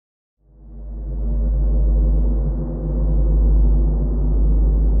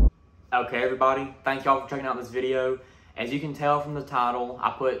Okay, everybody, thank y'all for checking out this video. As you can tell from the title,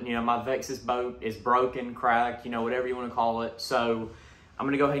 I put, my Vexus boat is broken, cracked, whatever you want to call it. So I'm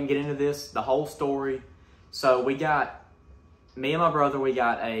going to go ahead and get into this, the whole story. So me and my brother, we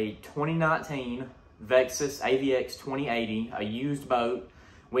got a 2019 Vexus AVX 2080, a used boat.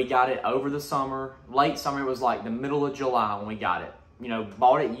 We got it over the summer, late summer. It was like the middle of July when we got it.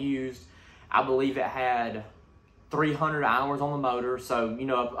 Bought it used. I believe it had 300 hours on the motor, so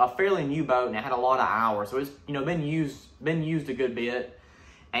a fairly new boat, and it had a lot of hours, so it's been used a good bit.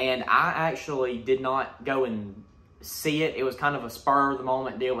 And I actually did not go and see it. It was kind of a spur of the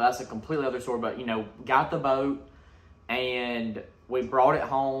moment deal. That's a completely other story. But got the boat and we brought it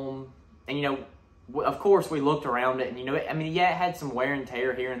home, and of course we looked around it, and it had some wear and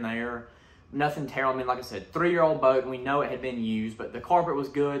tear here and there. Nothing terrible. Like I said, 3-year-old boat, and we know it had been used, but the carpet was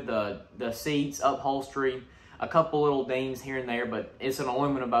good, the seats, upholstery, a couple little dings here and there, but it's an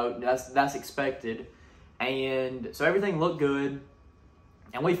aluminum boat. That's expected. And so everything looked good.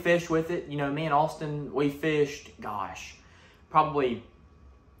 And we fished with it. Me and Austin, we fished, gosh, probably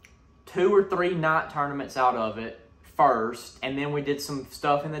 2 or 3 night tournaments out of it first. And then we did some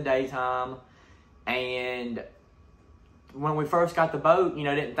stuff in the daytime. And when we first got the boat,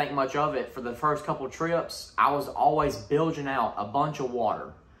 didn't think much of it. For the first couple of trips, I was always bilging out a bunch of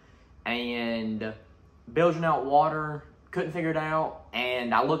water. And bilging out water, couldn't figure it out,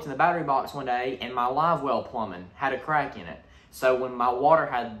 and I looked in the battery box one day, and my live well plumbing had a crack in it. So when my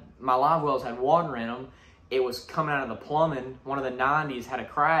live wells had water in them, it was coming out of the plumbing. One of the 90s had a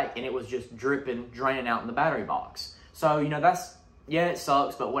crack, and it was just dripping, draining out in the battery box. So, it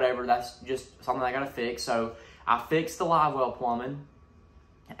sucks, but whatever, that's just something I gotta fix. So I fixed the live well plumbing,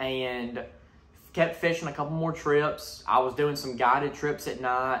 and kept fishing a couple more trips. I was doing some guided trips at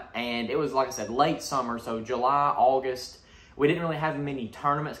night, and it was, like I said, late summer, so July, August. We didn't really have many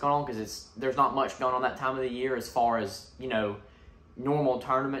tournaments going on because there's not much going on that time of the year as far as, normal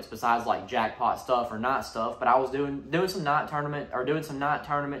tournaments besides like jackpot stuff or night stuff. But I was doing some night tournaments,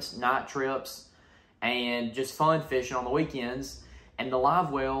 night trips, and just fun fishing on the weekends. And the live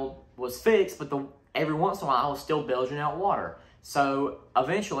well was fixed, but every once in a while I was still bilging out water. So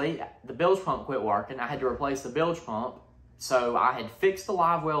eventually, the bilge pump quit working. I had to replace the bilge pump. So I had fixed the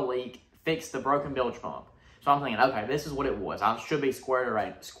live well leak, fixed the broken bilge pump. So I'm thinking, okay, this is what it was. I should be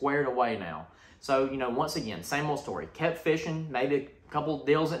squared away now. So, once again, same old story. Kept fishing, made a couple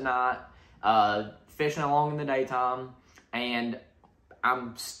deals at night, fishing along in the daytime, and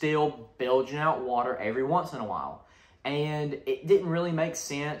I'm still bilging out water every once in a while. And it didn't really make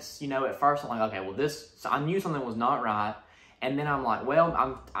sense. At first I'm like, okay, well so I knew something was not right. And then I'm like,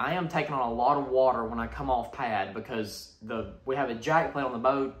 well, I am taking on a lot of water when I come off pad because we have a jack plate on the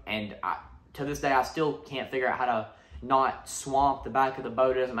boat, and to this day I still can't figure out how to not swamp the back of the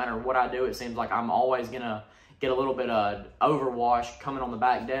boat. It doesn't matter what I do. It seems like I'm always gonna get a little bit of overwash coming on the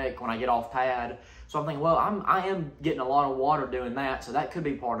back deck when I get off pad. So I'm thinking, well, I am getting a lot of water doing that, so that could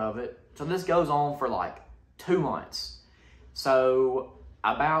be part of it. So this goes on for like 2 months. So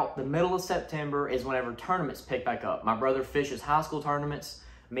about the middle of September is whenever tournaments pick back up. My brother fishes high school tournaments.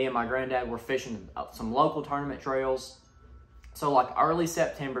 Me and my granddad were fishing some local tournament trails. So like early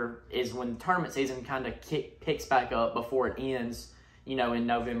September is when tournament season kind of picks back up before it ends, in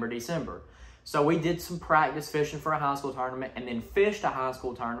November, December. So we did some practice fishing for a high school tournament, and then fished a high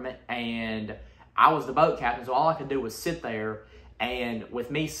school tournament, and I was the boat captain, so all I could do was sit there. And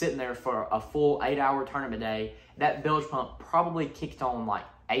with me sitting there for a full 8-hour tournament day, that bilge pump probably kicked on like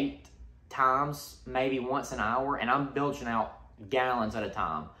 8 times, maybe once an hour, and I'm bilging out gallons at a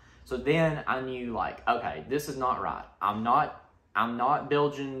time. So then I knew, like, okay, this is not right. I'm not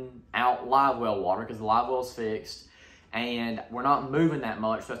bilging out live well water because the live well's fixed, and we're not moving that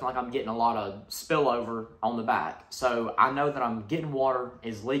much, so it's not like I'm getting a lot of spillover on the back. So I know that I'm getting water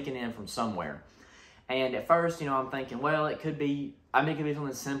is leaking in from somewhere. And at first, I'm thinking, well, it could be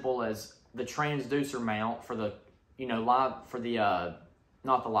something simple as the transducer mount for the, for the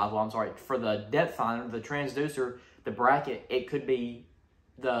depth finder, the transducer, the bracket. It could be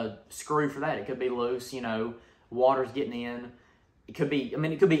the screw for that. It could be loose, water's getting in. It could be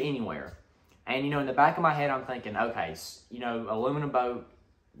anywhere. And, in the back of my head, I'm thinking, okay, aluminum boat,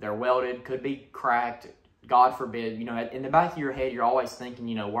 they're welded, could be cracked, God forbid. In the back of your head, you're always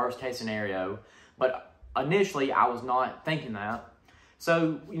thinking, worst case scenario. But initially, I was not thinking that.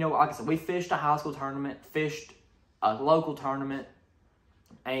 So, like I said, we fished a high school tournament, fished a local tournament,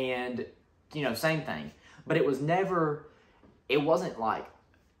 and, same thing. But it wasn't like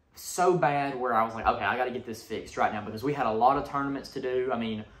so bad where I was like, okay, I got to get this fixed right now, because we had a lot of tournaments to do. I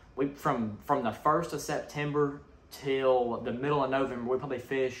mean, from the 1st of September till the middle of November, we probably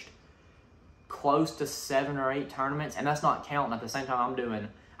fished close to 7 or 8 tournaments, and that's not counting at the same time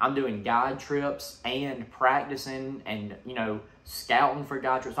I'm doing guide trips and practicing and, you know, scouting for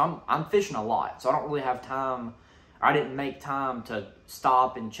guide trips. I'm fishing a lot, so I don't really have time. I didn't make time to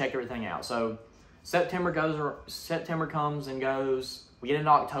stop and check everything out. So September comes and goes. We get into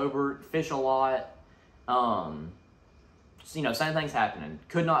October, fish a lot. So, you know, same thing's happening.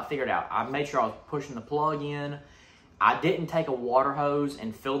 Could not figure it out. I made sure I was pushing the plug in. I didn't take a water hose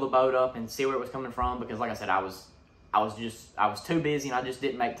and fill the boat up and see where it was coming from because, like I said, I was too busy and I just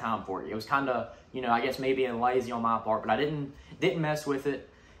didn't make time for it. It was kind of, you know, I guess me being lazy on my part, but I didn't mess with it.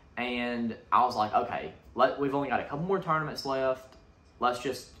 And I was like, okay, we've only got a couple more tournaments left. Let's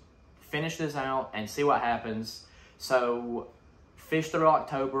just finish this out and see what happens. So fished through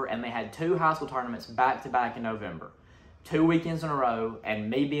October, and they had 2 high school tournaments back to back in November. 2 weekends in a row, and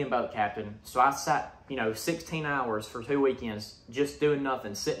me being boat captain. So I sat, you know, 16 hours for 2 weekends just doing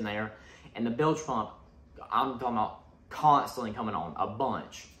nothing, sitting there. And the bilge pump, I'm talking about constantly coming on, a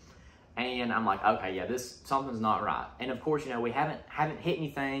bunch. And I'm like, okay, yeah, something's not right. And of course, you know, we haven't hit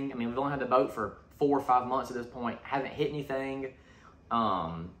anything. I mean, we've only had the boat for 4 or 5 months at this point. Haven't hit anything.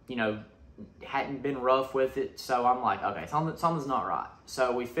 You know, hadn't been rough with it. So I'm like, okay, something's not right.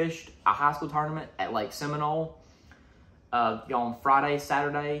 So we fished a high school tournament at Lake Seminole. On Friday,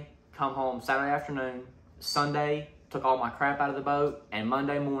 Saturday, come home Saturday afternoon. Sunday, took all my crap out of the boat. And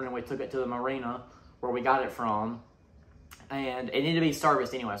Monday morning, we took it to the marina where we got it from. And it needed to be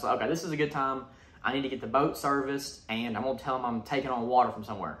serviced anyway. So, okay, this is a good time. I need to get the boat serviced, and I'm going to tell them I'm taking on water from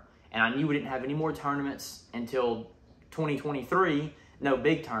somewhere. And I knew we didn't have any more tournaments until 2023, no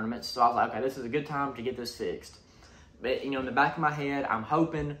big tournaments. So I was like, okay, this is a good time to get this fixed. But, you know, in the back of my head, I'm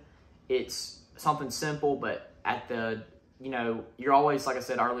hoping it's something simple, but at the, you know, you're always, like I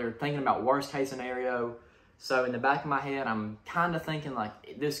said earlier, thinking about worst case scenario. So in the back of my head, I'm kind of thinking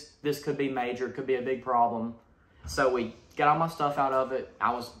like this could be major, it could be a big problem. So we got all my stuff out of it.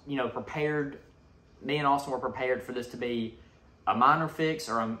 I was, you know, prepared. Me and Austin were prepared for this to be a minor fix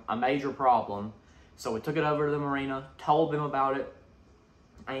or a major problem. So we took it over to the marina, told them about it,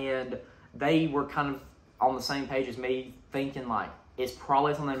 and they were kind of on the same page as me, thinking like it's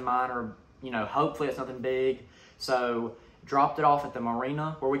probably something minor, you know, hopefully it's nothing big. So dropped it off at the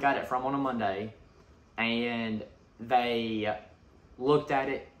marina where we got it from on a Monday, and they looked at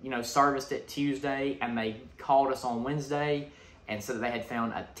it, you know, serviced it Tuesday, and they called us on Wednesday and said that they had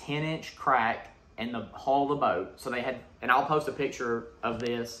found a 10-inch crack in the hull of the boat. So they had, and I'll post a picture of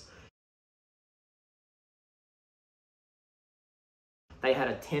this. They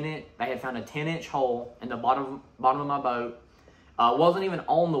had found a 10-inch hole in the bottom of my boat. Wasn't even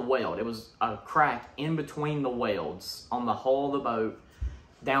on the weld. It was a crack in between the welds on the hull of the boat.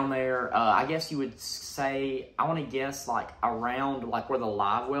 Down there, I guess you would say, I want to guess like around like where the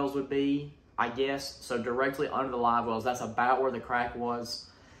live wells would be, I guess. So directly under the live wells, that's about where the crack was.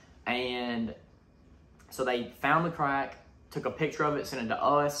 And so they found the crack, took a picture of it, sent it to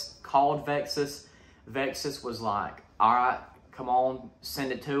us, called Vexus. Vexus was like, all right, come on,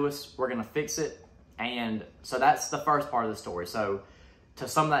 send it to us. We're going to fix it. And so that's the first part of the story. So to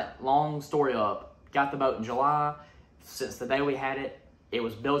sum that long story up, got the boat in July. Since the day we had it, it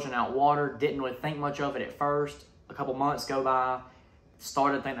was bilging out water. Didn't really think much of it at first. A couple months go by,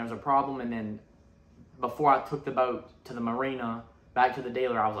 started to think there was a problem, and then before I took the boat to the marina, back to the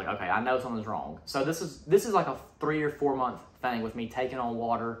dealer, I was like, okay, I know something's wrong. So this is like a 3 or 4 month thing with me taking on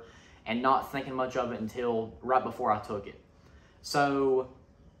water and not thinking much of it until right before I took it. So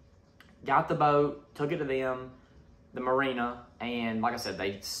got the boat, took it to them, the marina, and like I said,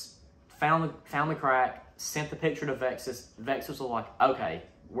 they found the crack, sent the picture to Vexus. Vexus was like, okay,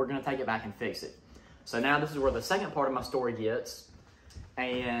 we're going to take it back and fix it. So now this is where the second part of my story gets.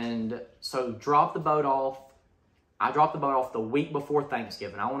 And so dropped the boat off. I dropped the boat off the week before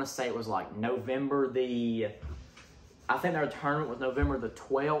Thanksgiving. I want to say it was like I think their tournament was November the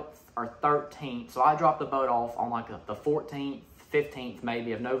 12th or 13th. So I dropped the boat off on like the 14th, 15th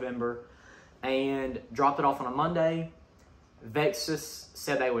maybe of November, and dropped it off on a Monday. Vexus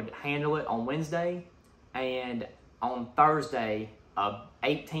said they would handle it on Wednesday. And on Thursday, a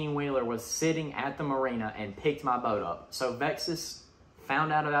 18-wheeler was sitting at the marina and picked my boat up. So Vexus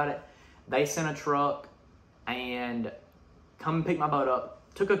found out about it. They sent a truck and come and pick my boat up,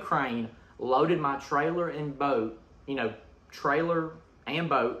 took a crane, loaded my trailer and boat, you know, trailer and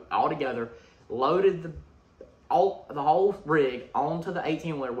boat all together, loaded the whole rig onto the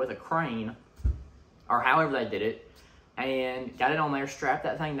 18-wheeler with a crane, or however they did it, and got it on there, strapped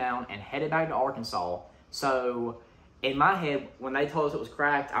that thing down, and headed back to Arkansas. So in my head, when they told us it was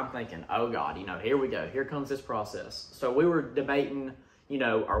cracked, I'm thinking, oh God, you know, here we go. Here comes this process. So we were debating, you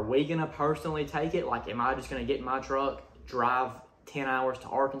know, are we going to personally take it? Like, am I just going to get in my truck, drive 10 hours to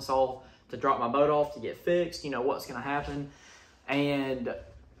Arkansas to drop my boat off to get fixed? You know, what's going to happen? And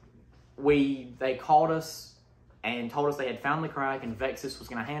they called us and told us they had found the crack and Vexus was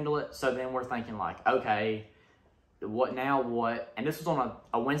going to handle it. So then we're thinking like, okay, what now? What? And this was on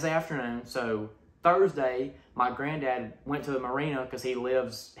a Wednesday afternoon. So Thursday, my granddad went to the marina because he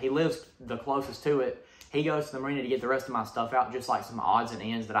lives the closest to it. He goes to the marina to get the rest of my stuff out, just like some odds and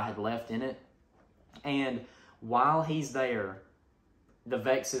ends that I had left in it. And while he's there, the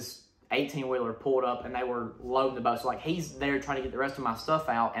Vexus 18-wheeler pulled up and they were loading the boat. So like he's there trying to get the rest of my stuff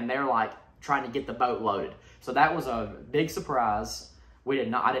out and they're like trying to get the boat loaded. So that was a big surprise. I did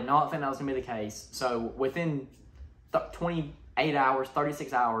not think that was gonna be the case. So within 28 hours,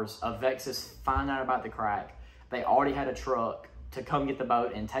 36 hours of Vexus finding out about the crack, they already had a truck to come get the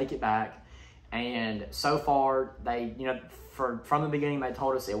boat and take it back. And so far, they, you know, from the beginning, they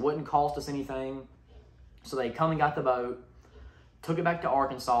told us it wouldn't cost us anything. So they come and got the boat, took it back to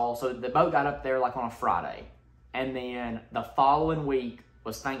Arkansas. So the boat got up there like on a Friday. And then the following week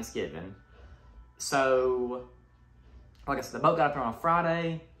was Thanksgiving. So, like I said, the boat got up there on a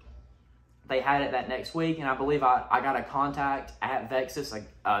Friday. They had it that next week. And I believe I got a contact at Vexus, a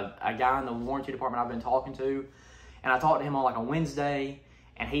guy in the warranty department I've been talking to. And I talked to him on like a Wednesday.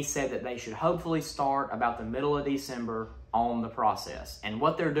 And he said that they should hopefully start about the middle of December on the process. And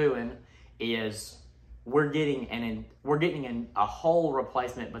what they're doing is we're getting a whole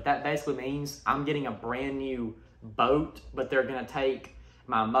replacement, but that basically means I'm getting a brand new boat, but they're going to take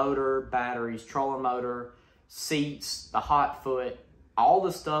my motor, batteries, trolling motor, seats, the hot foot, all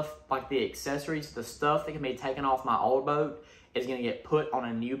the stuff, like the accessories, the stuff that can be taken off my old boat is going to get put on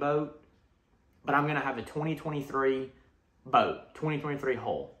a new boat. But I'm going to have a 2023 boat, 2023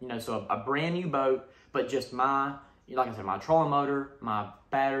 hull, you know, so a brand new boat, but just like I said, my trolling motor, my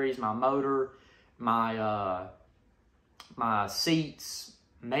batteries, my motor, my seats,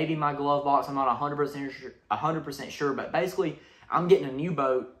 maybe my glove box. I'm not 100% sure, but basically I'm getting a new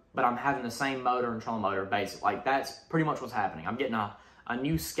boat, but I'm having the same motor and trolling motor, basically. Like that's pretty much what's happening. I'm getting a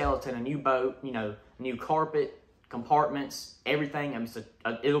new skeleton, a new boat, you know, new carpet, compartments, everything.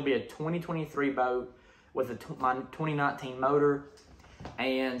 It'll be a 2023 boat with my 2019 motor.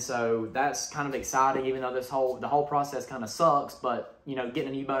 And so that's kind of exciting, even though the whole process kind of sucks, but you know,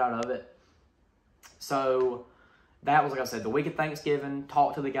 getting a new boat out of it. So that was, like I said, the week of Thanksgiving,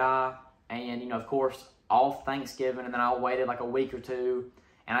 talked to the guy, and you know, of course, all Thanksgiving, and then I waited like a week or two,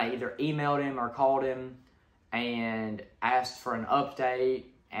 and I either emailed him or called him and asked for an update,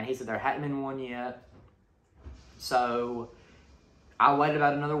 and he said there hadn't been one yet. So I waited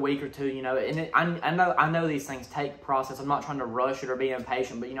about another week or two, you know, and I know these things take process. I'm not trying to rush it or be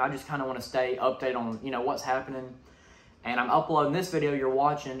impatient, but, you know, I just kind of want to stay updated on, you know, what's happening. And I'm uploading this video you're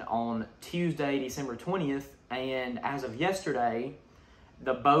watching on Tuesday, December 20th, and as of yesterday,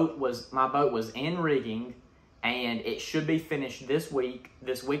 my boat was in rigging, and it should be finished this week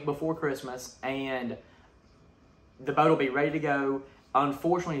before Christmas, and the boat will be ready to go.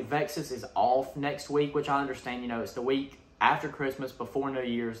 Unfortunately, Vexus is off next week, which I understand, you know, it's the week after Christmas, before New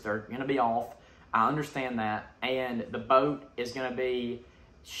Year's, they're going to be off. I understand that. And the boat is going to be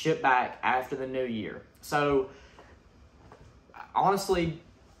shipped back after the New Year. So, honestly,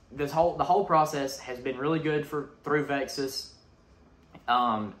 the whole process has been really good through Vexus.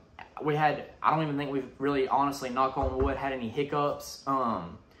 I don't even think we've really, honestly, knock on wood, had any hiccups.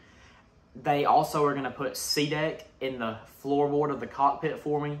 They also are going to put C-Deck in the floorboard of the cockpit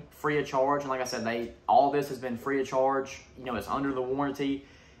for me, free of charge. And like I said, all this has been free of charge. You know, it's under the warranty.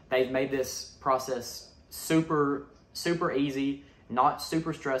 They've made this process super, super easy, not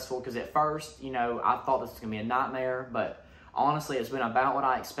super stressful. Because at first, you know, I thought this was going to be a nightmare. But honestly, it's been about what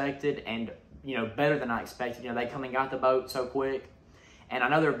I expected and, you know, better than I expected. You know, they come and got the boat so quick. And I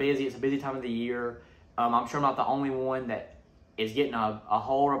know they're busy. It's a busy time of the year. I'm sure I'm not the only one that is getting a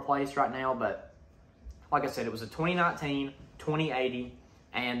hull replaced right now, but like I said, it was a 2019 2080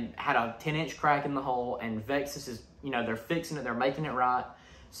 and had a 10-inch crack in the hull, and Vexus is, you know, they're fixing it, they're making it right.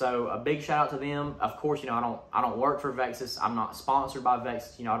 So a big shout out to them. Of course, you know, I don't work for Vexus. I'm not sponsored by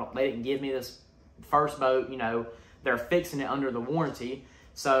Vexus. You know, they didn't give me this first boat. You know, they're fixing it under the warranty.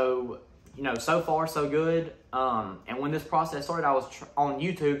 So, you know, so far so good. And when this process started, I was on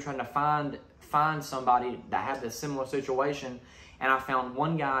YouTube trying to find somebody that had this similar situation, and I found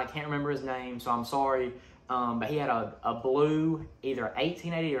one guy. I can't remember his name, so I'm sorry, but he had a blue either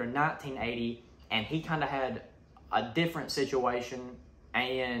 1880 or 1980, and he kind of had a different situation,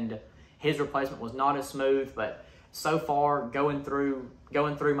 and his replacement was not as smooth. But so far, going through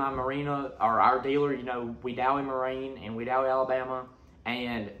my marina, or our dealer, you know, Wedowee Marine in Wedowee, Alabama,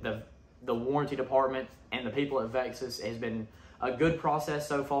 and the warranty department and the people at Vexus has been a good process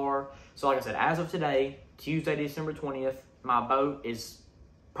so far. So like I said, as of today, Tuesday, December 20th, my boat is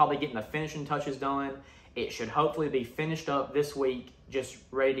probably getting the finishing touches done. It should hopefully be finished up this week, just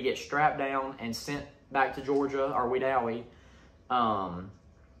ready to get strapped down and sent back to Georgia or Wedowee.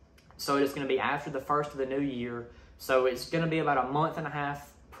 So it's going to be after the first of the new year. So it's going to be about a month and a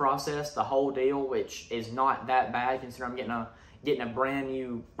half process, the whole deal, which is not that bad considering I'm getting a brand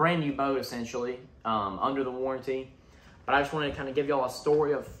new boat essentially under the warranty. But I just wanted to kind of give y'all a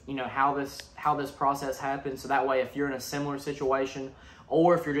story of, you know, how this process happened. So that way, if you're in a similar situation,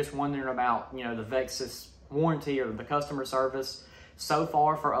 or if you're just wondering about, you know, the Vexus warranty or the customer service, so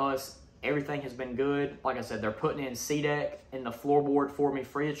far for us, everything has been good. Like I said, they're putting in CDEC in the floorboard for me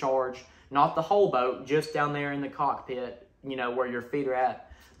free of charge. Not the whole boat, just down there in the cockpit, you know, where your feet are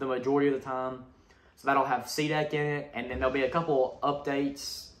at the majority of the time. So that'll have CDEC in it, and then there'll be a couple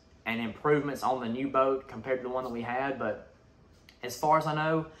updates and improvements on the new boat compared to the one that we had. But as far as I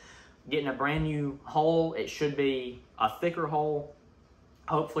know, getting a brand new hull, it should be a thicker hull.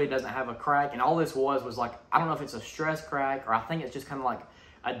 Hopefully it doesn't have a crack. And all this was like, I don't know if it's a stress crack, or I think it's just kind of like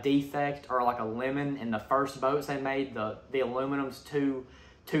a defect or like a lemon in the first boats they made. The aluminum's too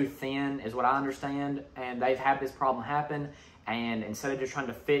thin is what I understand, and they've had this problem happen, and instead of just trying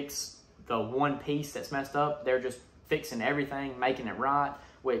to fix the one piece that's messed up, they're just fixing everything, making it right,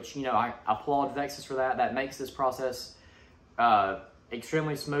 which, you know, I applaud Vexus for that. That makes this process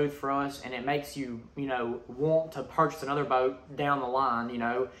extremely smooth for us, and it makes you, you know, want to purchase another boat down the line. You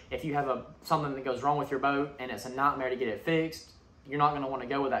know, if you have something that goes wrong with your boat and it's a nightmare to get it fixed, you're not going to want to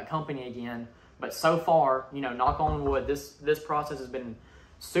go with that company again. But so far, you know, knock on wood, this process has been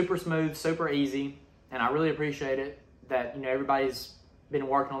super smooth, super easy, and I really appreciate it that, you know, everybody's been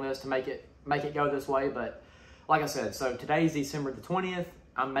working on this to make it go this way. But like I said, so today's December the 20th.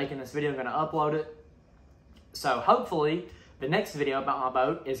 I'm making this video, I'm going to upload it. So hopefully the next video about my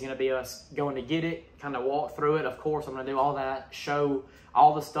boat is going to be us going to get it, kind of walk through it. Of course, I'm going to do all that, show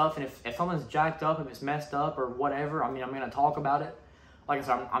all the stuff, and if something's jacked up, if it's messed up or whatever, I mean, I'm going to talk about it. Like I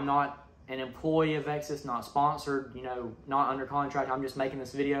said, I'm not an employee of Vexus, not sponsored, you know, not under contract. I'm just making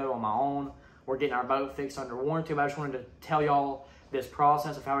this video on my own. We're getting our boat fixed under warranty, but I just wanted to tell y'all this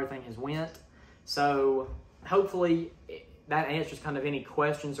process of how everything has went. So hopefully that answers kind of any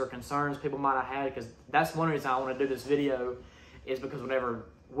questions or concerns people might have had, because that's one reason I want to do this video, is because whenever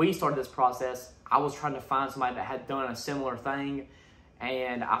we started this process, I was trying to find somebody that had done a similar thing,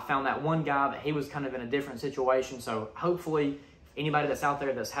 and I found that one guy, but he was kind of in a different situation. So hopefully anybody that's out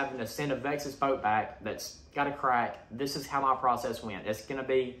there that's having to send a Vexus boat back that's got a crack, this is how my process went. It's going to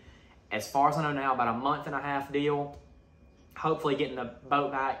be, as far as I know now, about a month and a half deal. Hopefully getting the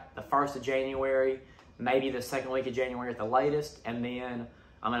boat back the 1st of January, maybe the 2nd week of January at the latest, and then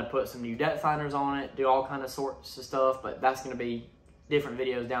I'm going to put some new depth finders on it, do all kind of sorts of stuff, but that's going to be different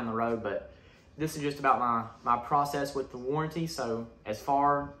videos down the road. But this is just about my process with the warranty. So as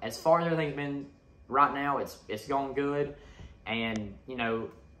far as everything's been right now, it's going good, and, you know,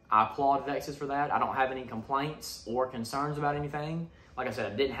 I applaud Vexus for that. I don't have any complaints or concerns about anything. Like I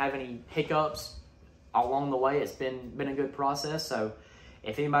said, I didn't have any hiccups along the way. It's been a good process. So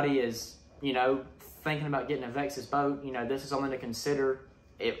if anybody is, you know, thinking about getting a Vexus boat, you know, this is something to consider.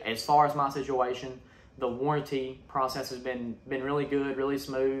 As far as my situation, the warranty process has been really good, really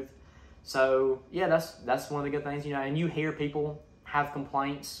smooth. So yeah, that's one of the good things, you know. And you hear people have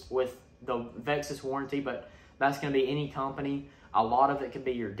complaints with the Vexus warranty, but that's going to be any company. A lot of it could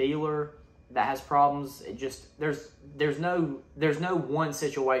be your dealer that has problems. It just, there's no one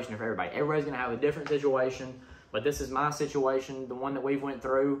situation for everybody. Everybody's going to have a different situation, but this is my situation, the one that we've went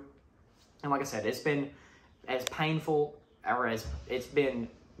through. And like I said, it's been as painful, or as it's been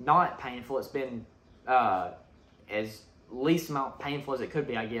not painful. It's been as least amount painful as it could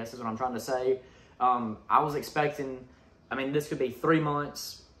be, I guess, is what I'm trying to say. I was expecting, I mean, this could be 3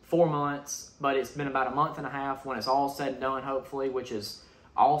 months, 4 months, but it's been about a month and a half when it's all said and done, hopefully, which is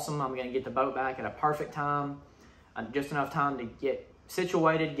awesome. I'm going to get the boat back at a perfect time, just enough time to get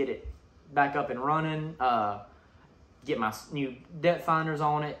situated, get it back up and running, get my new depth finders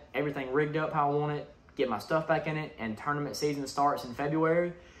on it, everything rigged up how I want it, get my stuff back in it, and tournament season starts in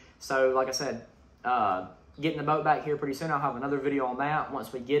February. So like I said, getting the boat back here pretty soon. I'll have another video on that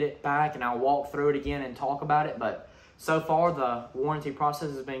once we get it back, and I'll walk through it again and talk about it. But so far, the warranty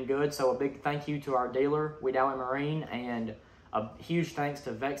process has been good. So a big thank you to our dealer, Wedowee Marine, and a huge thanks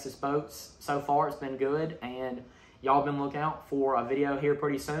to Vexus Boats. So far, it's been good, and y'all been looking out for a video here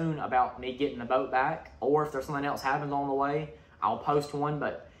pretty soon about me getting the boat back, or if there's something else happens on the way, I'll post one.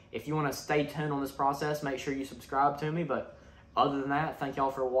 But if you want to stay tuned on this process, make sure you subscribe to me. But other than that, thank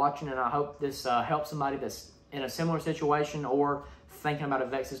y'all for watching, and I hope this helps somebody that's in a similar situation or thinking about a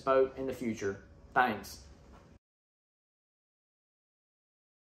Vexus boat in the future. Thanks.